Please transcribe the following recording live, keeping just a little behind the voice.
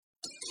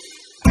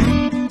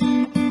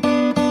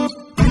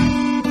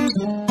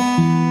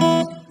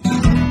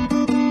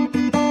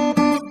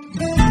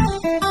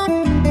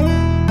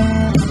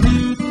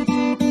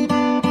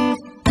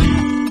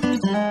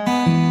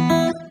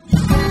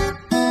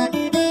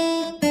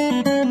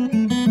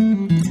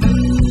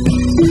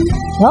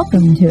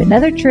Welcome to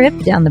another trip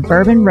down the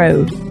Bourbon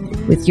Road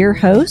with your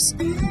hosts,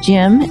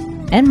 Jim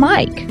and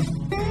Mike.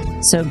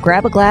 So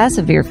grab a glass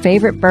of your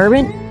favorite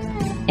bourbon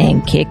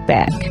and kick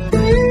back.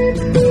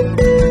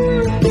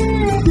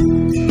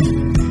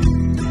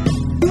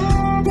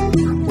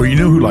 Well, you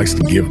know who likes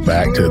to give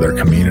back to their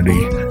community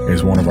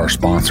is one of our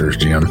sponsors,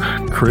 Jim.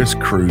 Chris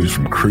Cruz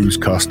from Cruz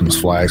Customs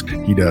Flags.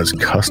 He does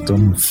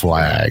custom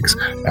flags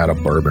out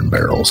of bourbon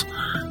barrels.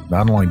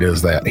 Not only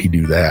does he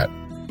do that,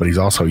 but he's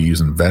also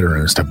using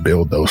veterans to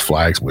build those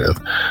flags with.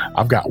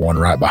 I've got one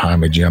right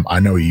behind me, Jim.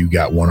 I know you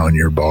got one on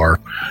your bar.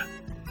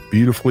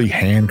 Beautifully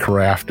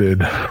handcrafted,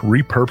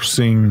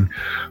 repurposing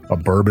a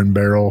bourbon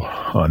barrel,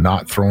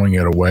 not throwing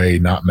it away,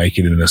 not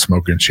making it into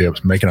smoking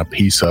chips, making a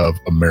piece of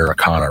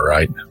Americana,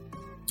 right?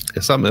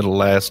 It's something that'll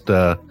last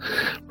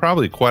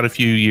probably quite a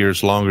few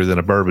years longer than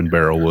a bourbon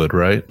barrel would,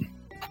 right?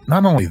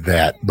 Not only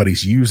that, but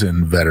he's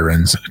using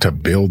veterans to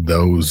build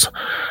those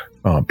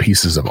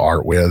pieces of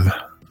art with.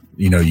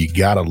 You know, you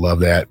got to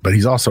love that. But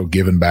he's also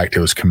giving back to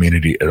his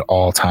community at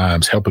all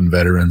times, helping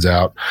veterans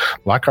out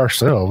like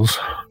ourselves.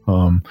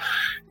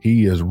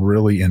 He is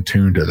really in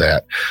tune to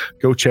that.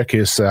 Go check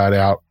his site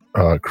out,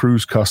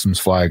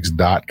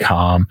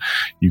 cruzcustomsflags.com.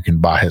 You can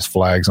buy his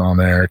flags on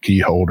there, key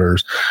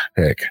holders.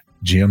 Heck,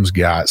 Jim's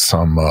got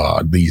some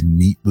these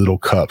neat little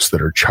cups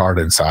that are charred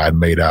inside,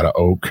 made out of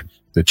oak,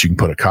 that you can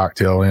put a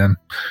cocktail in.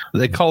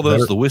 They call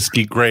those the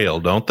whiskey grail,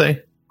 don't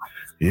they?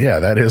 Yeah,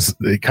 that is.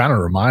 It kind of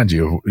reminds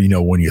you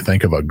of, when you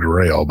think of a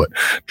grail, but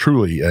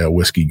truly a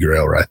whiskey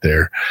grail right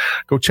there.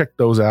 Go check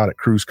those out at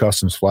Cruz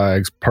Customs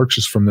Flags.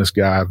 Purchase from this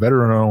guy,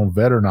 veteran owned,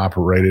 veteran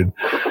operated,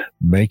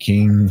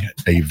 making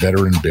a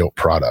veteran built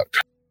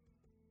product.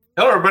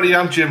 Hello, everybody.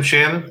 I'm Jim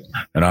Shannon.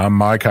 And I'm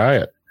Mike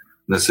Hyatt.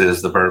 This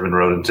is the Bourbon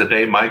Road. And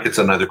today, Mike, it's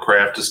another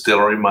Craft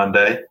Distillery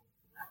Monday.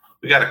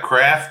 We got a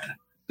craft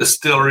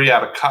distillery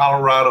out of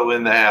Colorado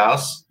in the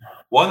house,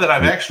 one that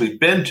I've actually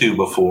been to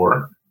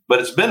before. But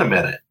it's been a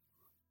minute.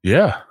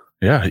 Yeah.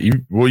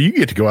 You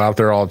get to go out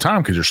there all the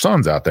time because your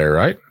son's out there,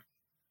 right?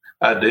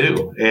 I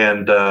do.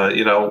 And,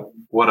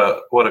 what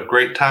a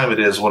great time it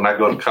is when I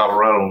go to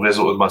Colorado and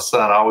visit with my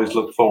son. I always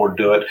look forward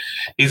to it.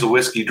 He's a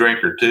whiskey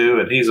drinker, too,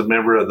 and he's a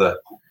member of the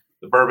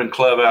Bourbon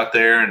Club out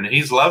there, and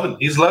he's loving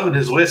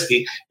his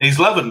whiskey. And he's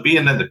loving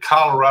being in the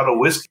Colorado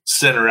Whiskey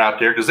Center out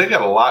there because they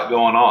got a lot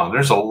going on.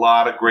 There's a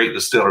lot of great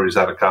distilleries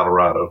out of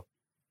Colorado.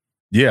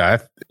 Yeah,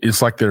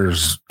 it's like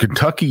there's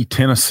Kentucky,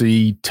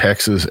 Tennessee,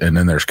 Texas, and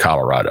then there's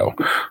Colorado,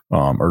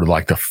 or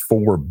like the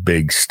four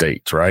big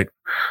states, right?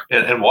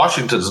 And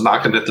Washington's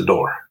knocking at the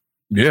door.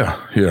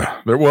 Yeah.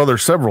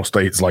 There's several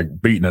states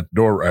like beating at the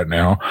door right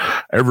now.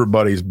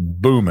 Everybody's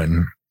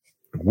booming.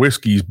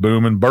 Whiskey's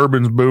booming.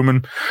 Bourbon's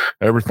booming.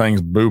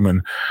 Everything's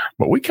booming.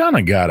 But we kind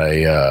of got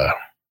a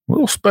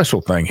little special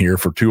thing here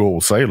for two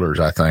old sailors,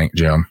 I think,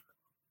 Jim.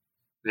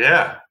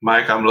 Yeah,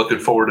 Mike, I'm looking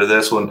forward to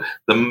this one.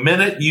 The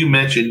minute you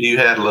mentioned you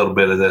had a little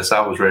bit of this,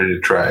 I was ready to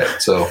try it.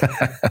 So,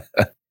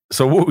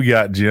 so what we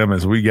got, Jim,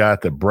 is we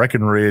got the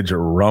Breckenridge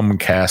rum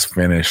cask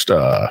finished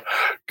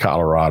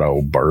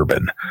Colorado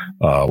bourbon,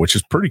 which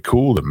is pretty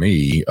cool to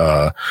me.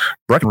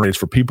 Breckenridge,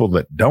 for people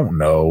that don't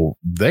know,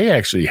 they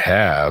actually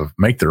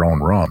make their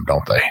own rum,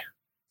 don't they?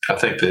 I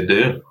think they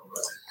do.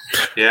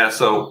 Yeah,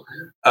 so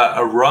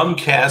a rum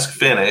cask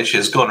finish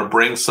is going to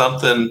bring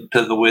something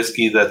to the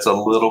whiskey that's a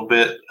little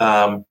bit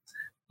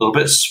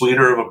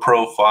sweeter of a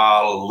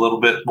profile, a little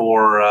bit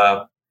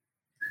more.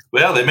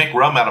 They make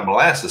rum out of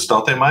molasses,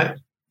 don't they, Mike?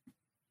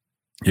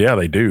 Yeah,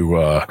 they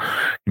do.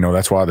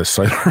 That's why the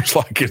sailors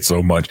like it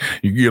so much.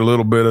 You get a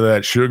little bit of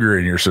that sugar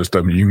in your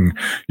system, you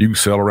can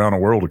sail around the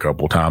world a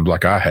couple of times,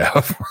 like I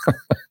have,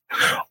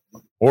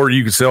 or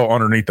you can sail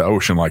underneath the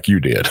ocean like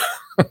you did.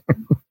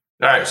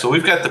 All right, so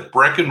we've got the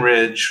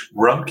Breckenridge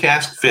rum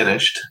cask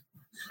finished,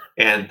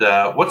 and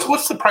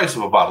what's the price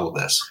of a bottle of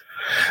this?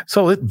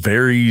 So it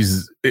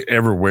varies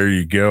everywhere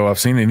you go. I've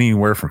seen it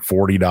anywhere from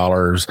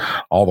 $40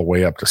 all the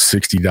way up to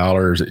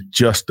 $60. It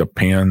just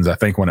depends. I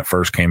think when it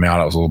first came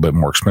out, it was a little bit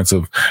more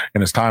expensive,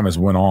 and as time has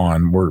went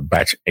on, we're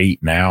batch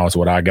 8 now is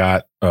what I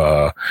got.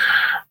 The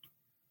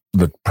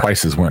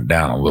prices went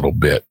down a little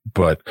bit,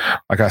 but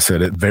like I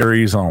said, it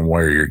varies on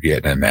where you're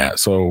getting in that.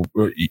 So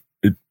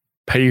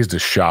pays to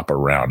shop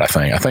around. I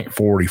think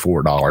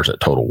 $44 at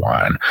Total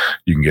Wine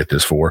you can get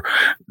this for.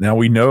 Now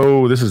we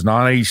know this is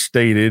not age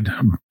stated,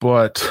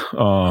 but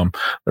their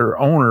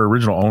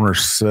original owner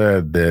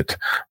said that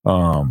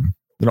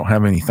they don't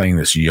have anything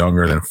that's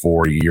younger than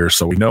 4 years.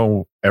 So we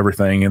know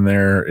everything in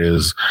there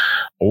is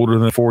older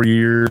than 4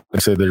 years. They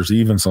said there's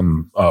even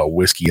some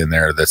whiskey in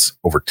there that's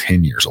over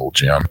 10 years old,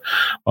 Jim.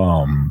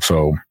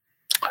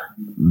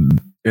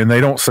 And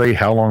they don't say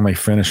how long they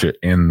finish it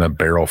in the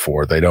barrel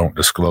for. They don't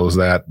disclose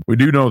that. We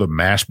do know the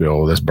mash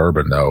bill of this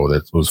bourbon, though,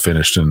 that was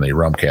finished in the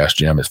rum cask,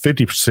 Jim, is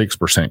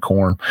 56%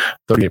 corn,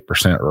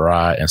 38%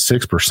 rye, and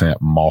 6%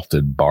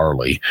 malted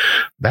barley.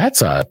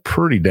 That's a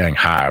pretty dang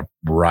high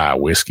rye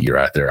whiskey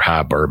right there,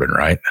 high bourbon,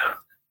 right?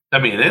 I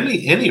mean,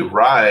 any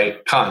rye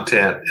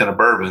content in a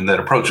bourbon that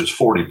approaches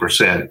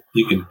 40%,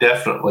 you can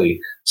definitely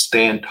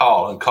stand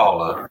tall and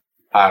call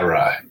high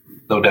rye.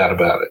 No doubt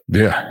about it.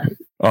 Yeah.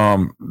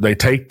 They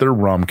take their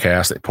rum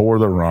cask, they pour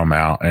the rum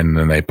out, and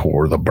then they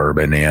pour the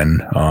bourbon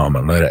in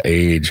and let it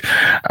age.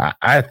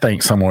 I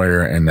think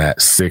somewhere in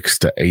that 6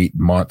 to 8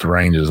 month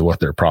range is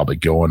what they're probably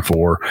going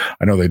for.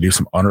 I know they do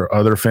some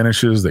other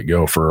finishes that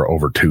go for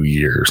over 2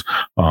 years.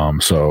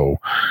 So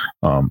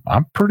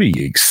I'm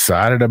pretty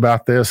excited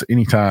about this.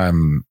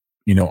 Anytime,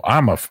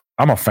 I'm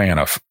a fan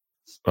of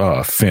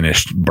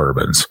finished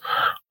bourbons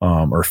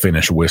or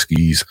finished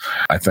whiskeys.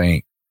 I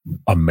think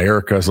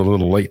America's a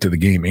little late to the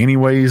game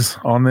anyways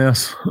on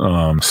this.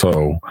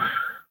 So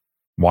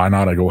why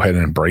not I go ahead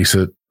and embrace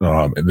it?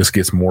 This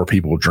gets more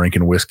people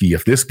drinking whiskey.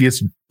 If this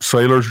gets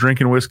sailors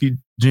drinking whiskey,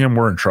 Jim,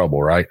 we're in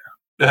trouble, right?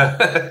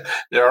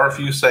 There are a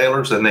few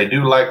sailors, and they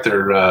do like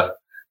their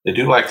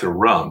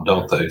rum,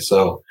 don't they?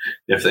 So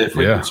if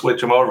we can switch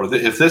them over,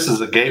 if this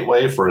is a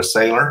gateway for a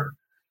sailor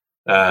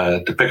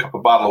to pick up a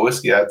bottle of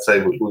whiskey, I'd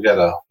say we got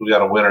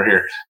a winner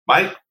here.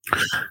 Mike,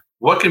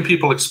 what can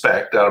people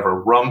expect out of a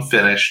rum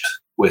finished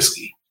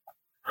whiskey?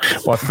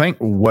 Well, I think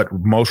what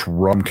most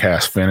rum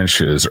cask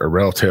finishes are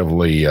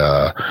relatively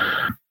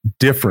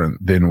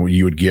different than what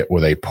you would get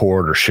with a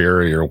port or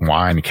sherry or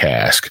wine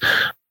cask.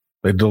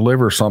 They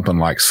deliver something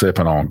like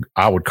sipping on,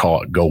 I would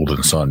call it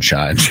golden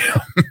sunshine.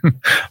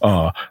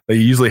 They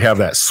usually have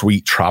that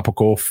sweet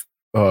tropical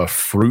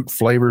fruit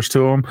flavors to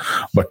them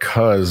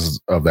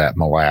because of that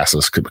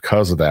molasses,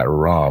 because of that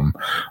rum.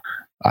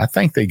 I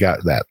think they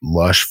got that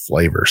lush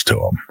flavors to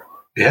them.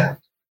 Yeah.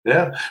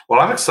 Well,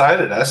 I'm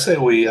excited. I say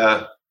we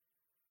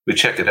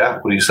check it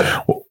out. What do you say?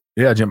 Well,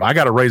 yeah, Jim, I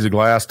got to raise a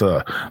glass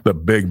to the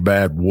big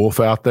bad wolf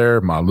out there.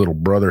 My little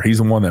brother, he's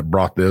the one that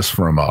brought this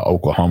from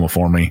Oklahoma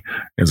for me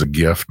as a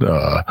gift.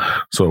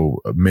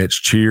 So,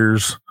 Mitch,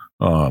 cheers.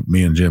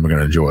 Me and Jim are going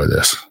to enjoy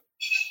this.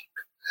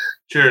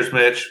 Cheers,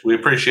 Mitch. We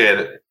appreciate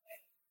it.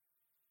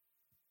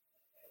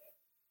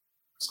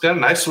 It's got a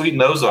nice sweet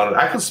nose on it.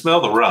 I can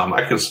smell the rum.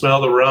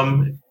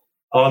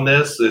 On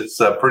this.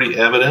 It's pretty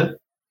evident.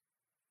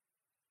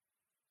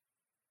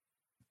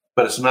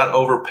 But it's not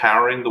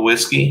overpowering the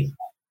whiskey.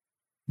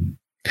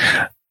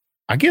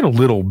 I get a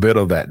little bit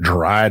of that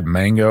dried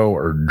mango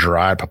or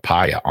dried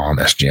papaya on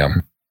this,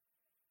 Jim.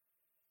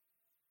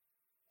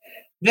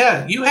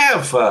 Yeah, you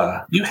have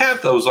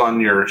those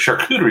on your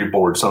charcuterie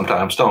board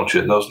sometimes, don't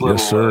you? Those little,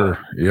 yes, sir.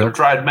 Yep.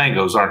 Dried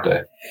mangoes, aren't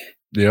they?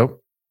 Yep.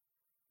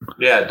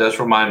 Yeah, it does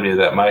remind me of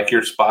that, Mike.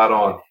 You're spot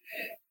on.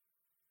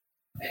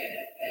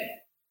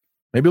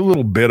 Maybe a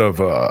little bit of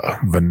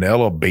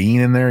vanilla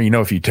bean in there.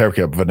 If you take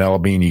up vanilla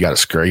bean, you got to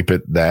scrape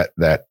it.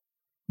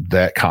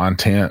 That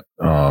content.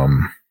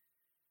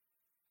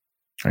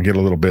 I get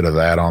a little bit of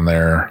that on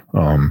there.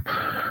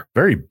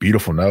 Very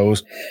beautiful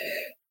nose.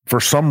 For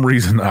some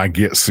reason, I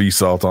get sea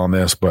salt on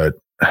this, but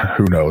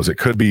who knows? It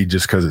could be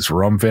just because it's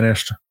rum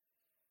finished.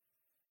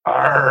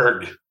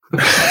 Arg.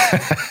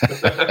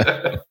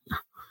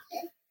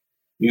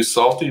 You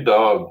salty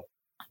dog.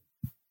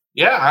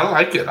 Yeah, I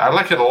like it. I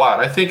like it a lot.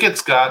 I think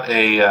it's got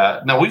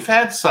a now we've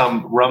had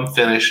some rum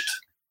finished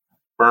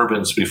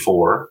bourbons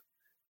before,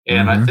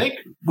 and I think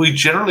we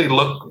generally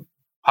look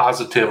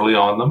positively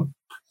on them.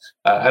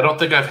 I don't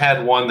think I've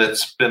had one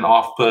that's been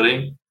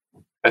off-putting.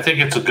 I think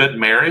it's a good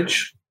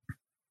marriage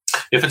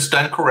if it's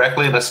done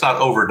correctly and it's not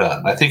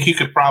overdone. I think you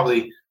could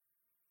probably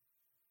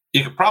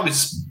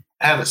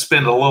have it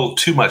spend a little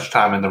too much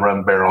time in the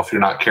rum barrel if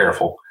you're not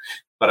careful.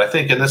 But I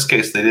think in this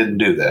case they didn't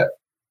do that.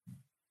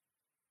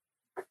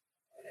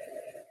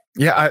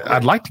 Yeah,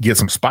 I'd like to get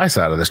some spice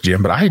out of this,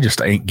 Jim, but I just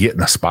ain't getting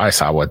the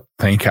spice I would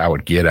think I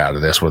would get out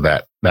of this with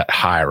that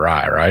high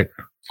rye, right?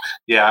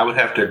 Yeah, I would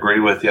have to agree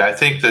with you. I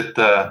think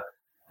that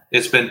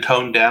it's been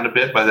toned down a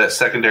bit by that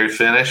secondary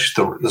finish.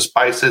 The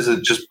spice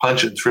isn't just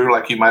punching through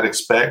like you might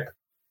expect.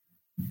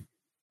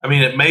 I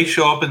mean, it may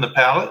show up in the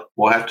palate.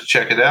 We'll have to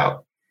check it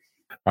out.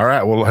 All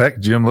right. Well, heck,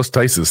 Jim, let's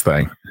taste this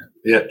thing.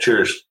 Yeah,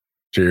 cheers.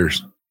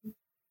 Cheers.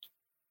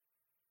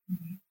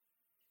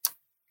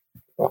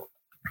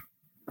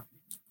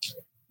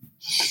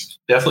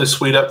 Definitely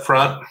sweet up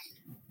front.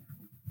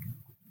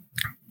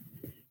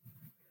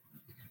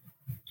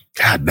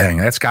 God dang,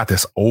 that's got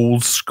this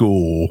old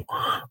school.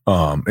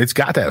 It's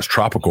got that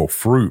tropical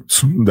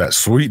fruits, that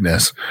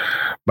sweetness,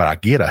 but I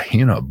get a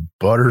hint of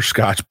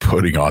butterscotch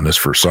pudding on this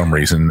for some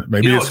reason.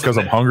 Maybe it's because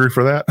I'm hungry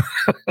for that.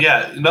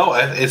 Yeah, no,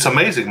 it's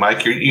amazing,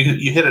 Mike.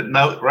 You hit it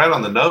right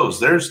on the nose.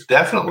 There's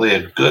definitely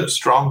a good,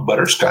 strong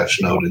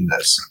butterscotch note in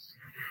this.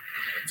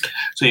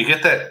 So you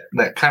get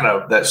that kind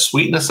of that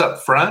sweetness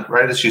up front,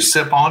 right, as you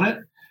sip on it,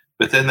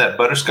 but then that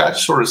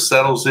butterscotch sort of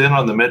settles in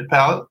on the mid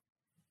palate.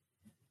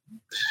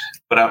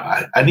 But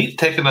I need to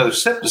take another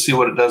sip to see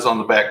what it does on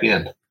the back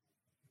end.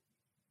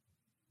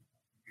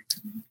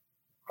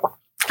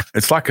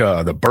 It's like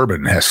the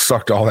bourbon has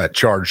sucked all that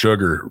charred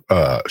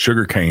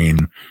sugar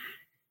cane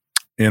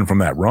in from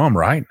that rum,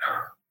 right?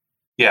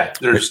 Yeah,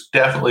 there's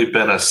definitely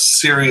been a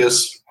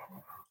serious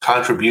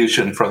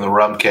contribution from the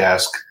rum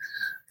cask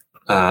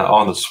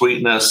on the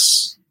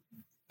sweetness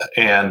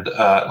and,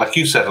 like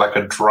you said, like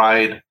a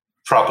dried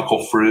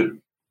tropical fruit,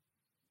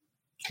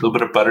 a little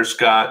bit of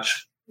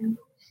butterscotch.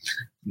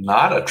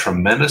 not a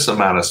tremendous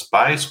amount of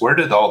spice. Where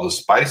did all the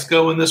spice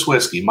go in this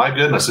whiskey? My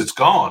goodness, it's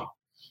gone.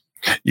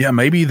 Yeah,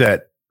 maybe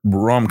that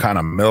rum kind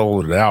of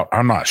mellowed it out.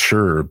 I'm not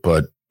sure,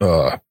 but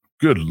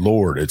good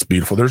Lord, it's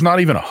beautiful. There's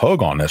not even a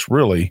hug on this,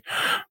 really,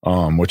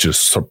 which is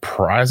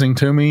surprising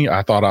to me.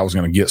 I thought I was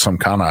going to get some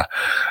kind of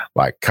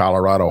like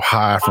Colorado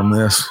high from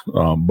this,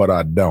 but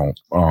I don't.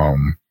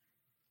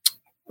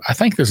 I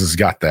think this has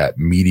got that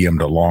medium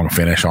to long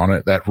finish on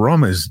it. That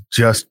rum is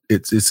just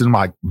it's in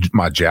my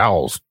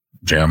jowls,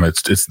 Jim.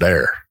 It's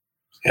there.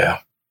 Yeah.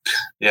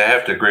 I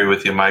have to agree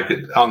with you, Mike.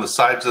 On the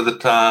sides of the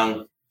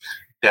tongue,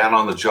 down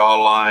on the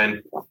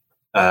jawline,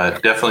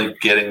 definitely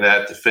getting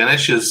that. The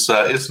finish is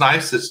it's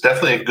nice. It's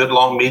definitely a good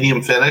long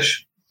medium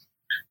finish.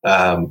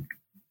 The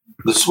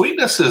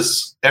sweetness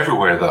is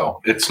everywhere,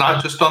 though. It's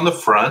not just on the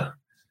front.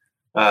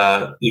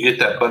 You get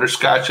that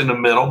butterscotch in the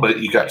middle, but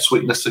you got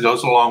sweetness that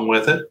goes along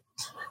with it.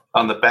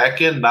 On the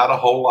back end, not a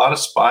whole lot of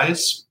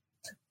spice,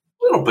 a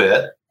little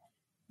bit.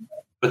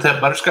 But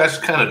that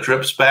butterscotch kind of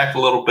drips back a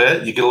little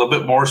bit. You get a little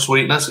bit more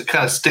sweetness. It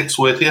kind of sticks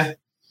with you.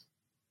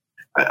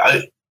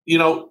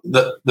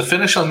 The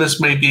finish on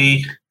this may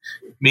be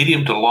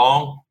medium to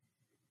long,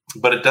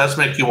 but it does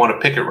make you want to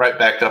pick it right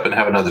back up and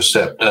have another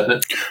sip, doesn't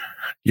it?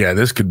 Yeah,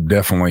 this could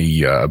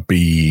definitely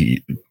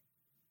be.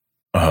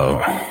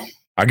 I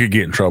could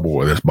get in trouble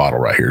with this bottle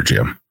right here,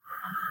 Jim.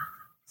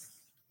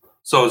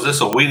 So is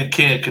this a Weeded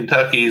King of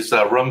Kentucky's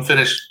rum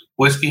finished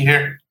whiskey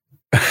here?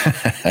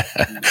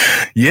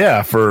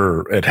 Yeah,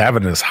 for it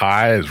having as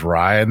high as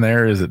rye in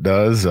there as it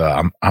does,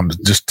 I'm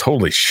just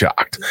totally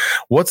shocked.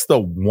 What's the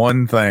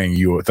one thing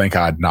you would think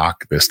I'd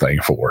knock this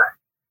thing for?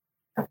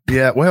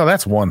 Yeah, well,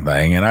 that's one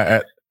thing,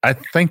 and I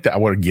think that I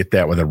would get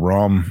that with a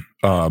rum,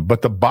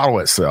 but the bottle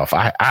itself,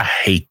 I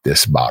hate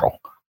this bottle.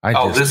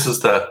 This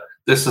is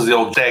the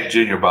old Dag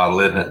Jr.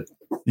 bottle, isn't it?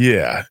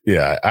 Yeah.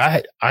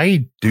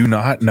 I do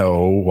not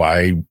know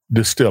why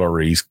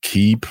distilleries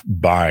keep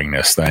buying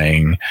this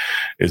thing.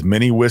 As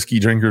many whiskey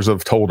drinkers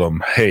have told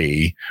them,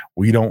 hey,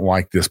 we don't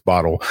like this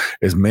bottle.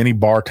 As many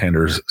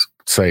bartenders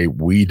say,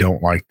 we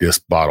don't like this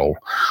bottle.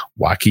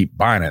 Why keep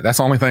buying it? That's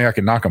the only thing I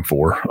can knock them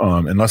for,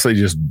 unless they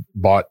just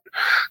bought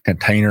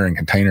container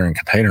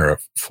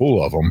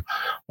full of them.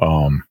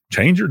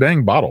 Change your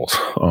dang bottles.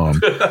 Well,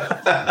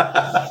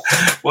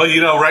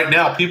 right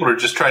now people are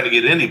just trying to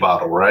get any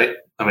bottle, right?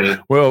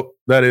 Well,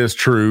 that is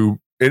true.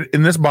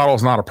 And this bottle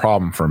is not a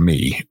problem for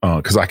me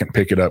because I can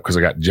pick it up because I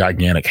got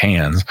gigantic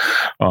hands.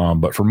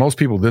 But for most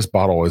people, this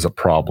bottle is a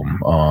problem.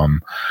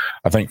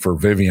 I think for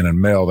Vivian and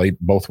Mel, they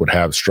both would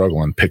have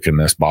struggling picking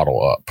this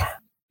bottle up.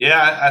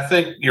 Yeah, I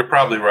think you're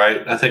probably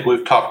right. I think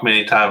we've talked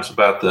many times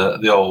about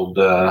the old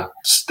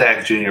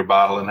Stag Junior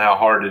bottle and how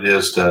hard it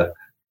is to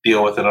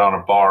deal with it on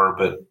a bar.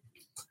 But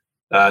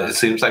it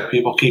seems like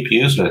people keep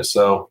using it.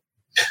 So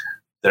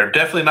they're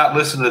definitely not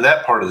listening to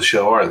that part of the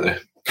show, are they?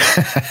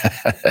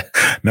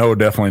 No,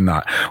 definitely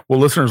not. Well,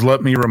 listeners,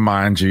 let me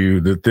remind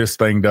you that this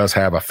thing does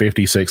have a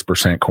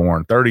 56%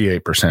 corn,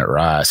 38%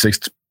 rye,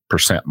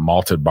 6%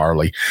 malted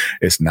barley.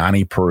 It's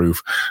 90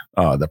 proof.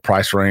 The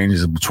price range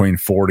is between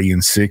 40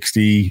 and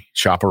 60.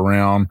 Shop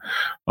around.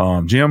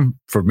 Jim,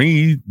 for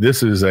me,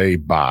 this is a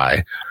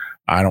buy.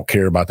 I don't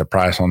care about the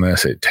price on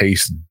this. It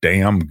tastes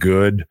damn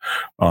good.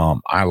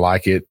 I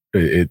like it.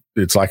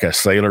 It's like a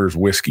sailor's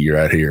whiskey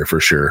right here for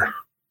sure.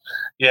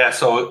 Yeah.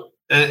 So,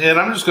 and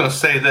I'm just going to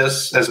say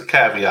this as a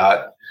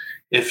caveat.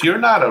 If you're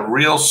not a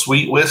real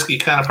sweet whiskey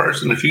kind of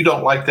person, if you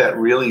don't like that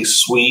really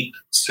sweet,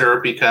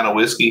 syrupy kind of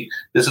whiskey,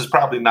 this is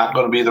probably not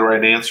going to be the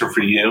right answer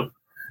for you.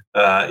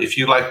 If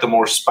you like the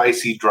more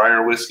spicy,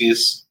 drier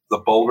whiskeys, the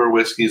bolder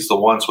whiskeys, the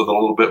ones with a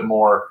little bit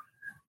more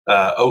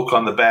oak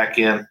on the back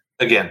end,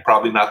 again,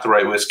 probably not the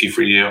right whiskey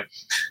for you.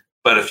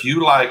 But if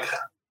you like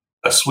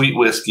a sweet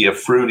whiskey, a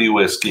fruity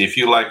whiskey, if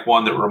you like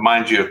one that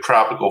reminds you of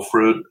tropical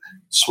fruit,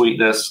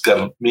 sweetness, got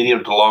a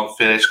medium to long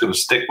finish, going to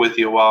stick with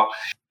you a while,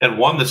 and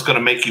one that's going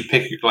to make you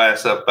pick your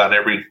glass up about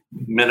every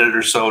minute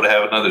or so to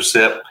have another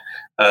sip,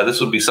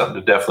 this would be something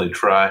to definitely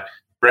try.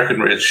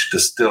 Breckenridge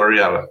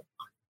Distillery out of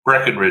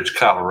Breckenridge,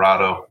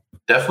 Colorado.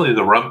 Definitely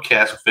the rum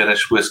cask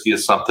finish whiskey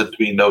is something to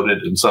be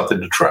noted and something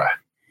to try.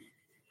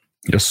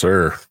 Yes,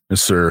 sir.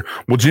 Yes, sir.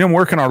 Well, Jim,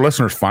 where can our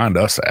listeners find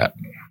us at?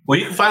 Well,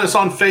 you can find us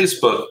on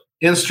Facebook,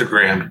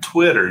 Instagram,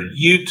 Twitter,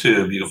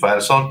 YouTube. You can find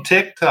us on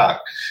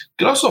TikTok.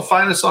 You can also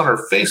find us on our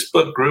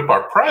Facebook group,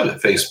 our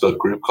private Facebook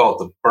group called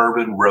the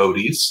Bourbon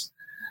Roadies.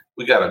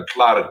 We got a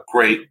lot of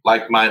great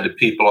like-minded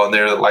people on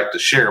there that like to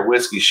share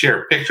whiskey,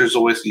 share pictures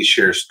of whiskey,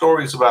 share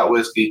stories about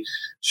whiskey,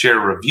 share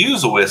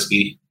reviews of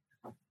whiskey.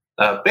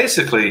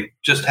 Basically,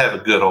 just have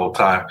a good old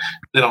time.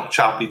 They don't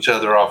chop each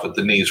other off at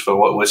the knees for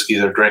what whiskey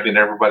they're drinking.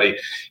 Everybody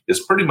is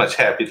pretty much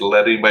happy to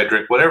let anybody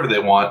drink whatever they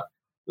want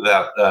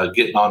without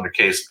getting on their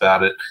case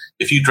about it.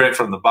 If you drink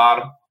from the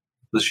bottom of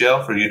the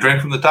shelf or you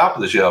drink from the top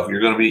of the shelf,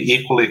 you're going to be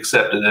equally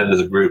accepted into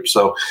the group.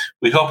 So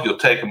we hope you'll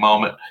take a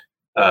moment,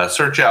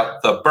 search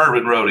out the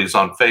Bourbon Roadies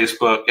on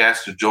Facebook,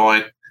 ask to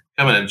join,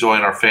 come in and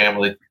join our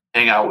family,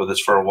 hang out with us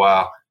for a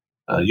while.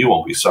 You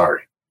won't be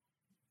sorry.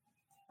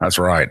 That's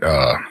right.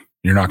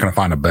 You're not going to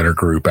find a better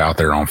group out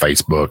there on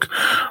Facebook.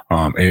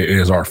 It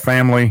is our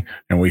family,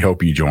 and we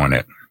hope you join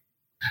it.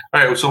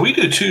 All right, so we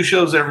do 2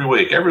 shows every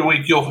week. Every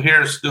week you'll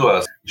hear us do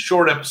a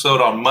short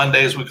episode on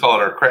Mondays. We call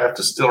it our craft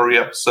distillery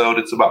episode.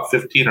 It's about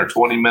 15 or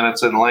 20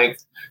 minutes in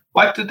length,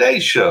 like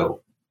today's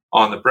show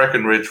on the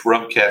Breckenridge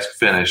rum cask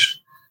finish.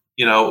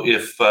 You know,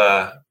 if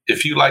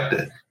you like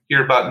to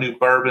hear about new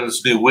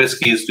bourbons, new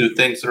whiskeys, new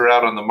things that are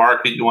out on the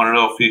market, you want to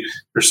know if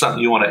there's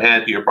something you want to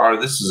add to your bar,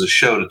 this is a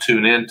show to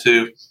tune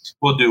into.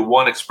 We'll do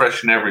one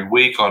expression every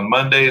week on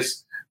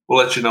Mondays. We'll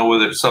let you know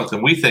whether it's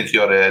something we think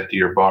you ought to add to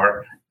your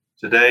bar.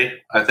 Today,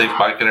 I think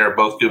Mike and I are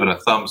both giving a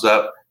thumbs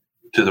up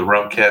to the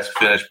rum cask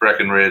finish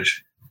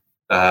Breckenridge.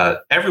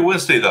 Every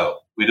Wednesday, though,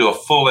 we do a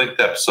full-length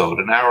episode,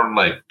 an hour in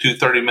length, 2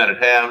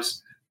 30-minute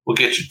halves. We'll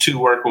get you to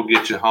work. We'll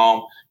get you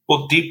home.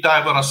 We'll deep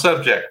dive on a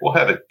subject. We'll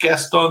have a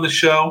guest on the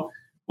show.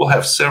 We'll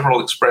have several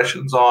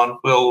expressions on.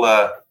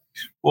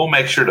 We'll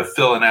make sure to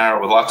fill an hour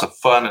with lots of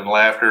fun and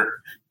laughter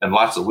and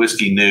lots of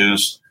whiskey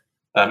news.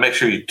 Make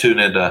sure you tune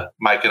in to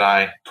Mike and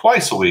I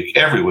twice a week,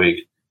 every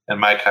week. And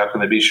Mike, how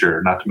can they be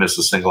sure not to miss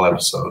a single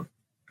episode?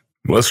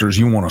 Listeners,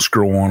 you want to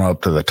scroll on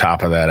up to the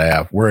top of that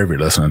app, wherever you're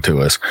listening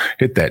to us,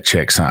 hit that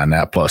check sign,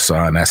 that plus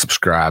sign, that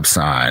subscribe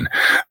sign.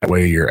 That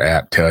way your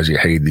app tells you,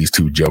 hey, these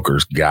 2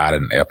 jokers got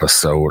an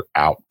episode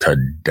out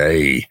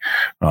today,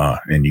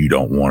 and you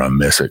don't want to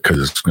miss it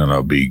because it's going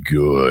to be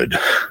good.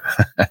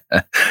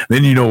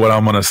 Then you know what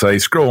I'm going to say.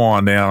 Scroll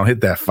on down,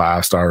 hit that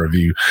 5-star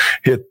review,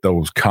 hit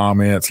those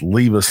comments,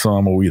 leave us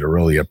some. We'd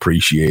really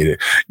appreciate it.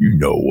 You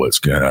know what's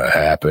going to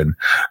happen.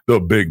 The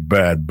big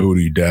bad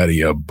booty daddy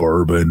of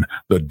bourbon,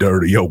 the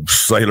dirty old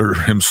sailor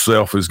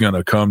himself, is going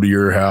to come to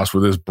your house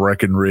with his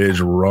Breckenridge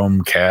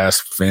rum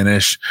cask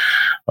finish.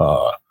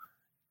 Going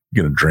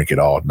to drink it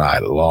all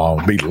night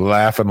long, be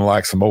laughing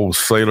like some old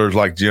sailors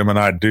like Jim and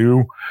I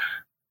do.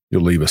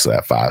 You'll leave us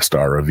that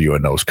 5-star review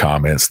in those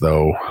comments,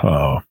 though.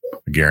 I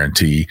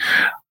guarantee.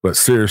 But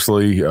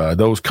seriously,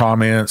 those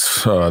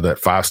comments, that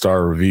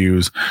 5-star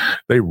reviews,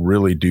 they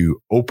really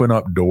do open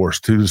up doors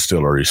to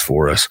distilleries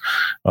for us.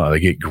 They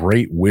get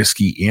great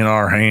whiskey in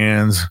our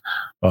hands.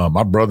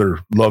 My brother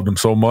loved them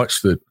so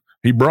much that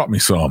he brought me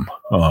some,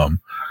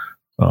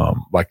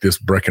 like this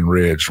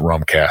Breckenridge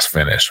rum cask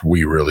finish.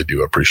 We really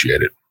do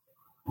appreciate it.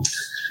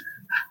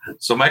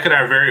 So Mike and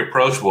I are very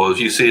approachable. If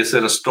you see us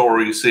in a store,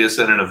 you see us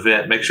at an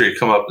event, make sure you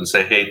come up and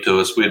say hey to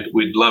us.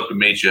 We'd love to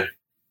meet you.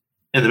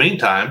 In the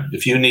meantime,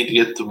 if you need to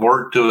get the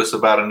word to us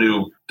about a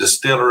new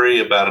distillery,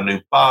 about a new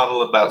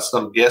bottle, about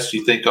some guest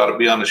you think ought to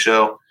be on the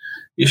show,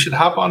 you should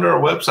hop onto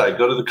our website,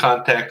 go to the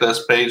Contact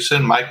Us page,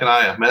 send Mike and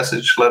I a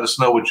message, let us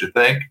know what you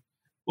think.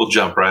 We'll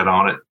jump right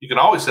on it. You can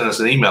always send us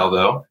an email,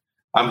 though.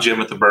 I'm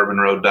Jim at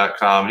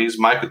thebourbonroad.com. He's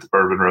Mike at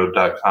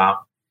thebourbonroad.com.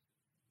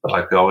 But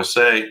like we always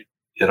say,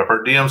 hit up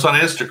our DMs on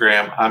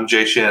Instagram. I'm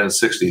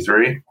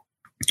JShannon63.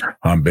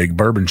 I'm Big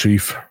Bourbon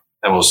Chief.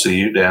 And we'll see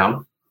you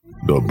down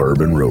the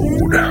Bourbon Road.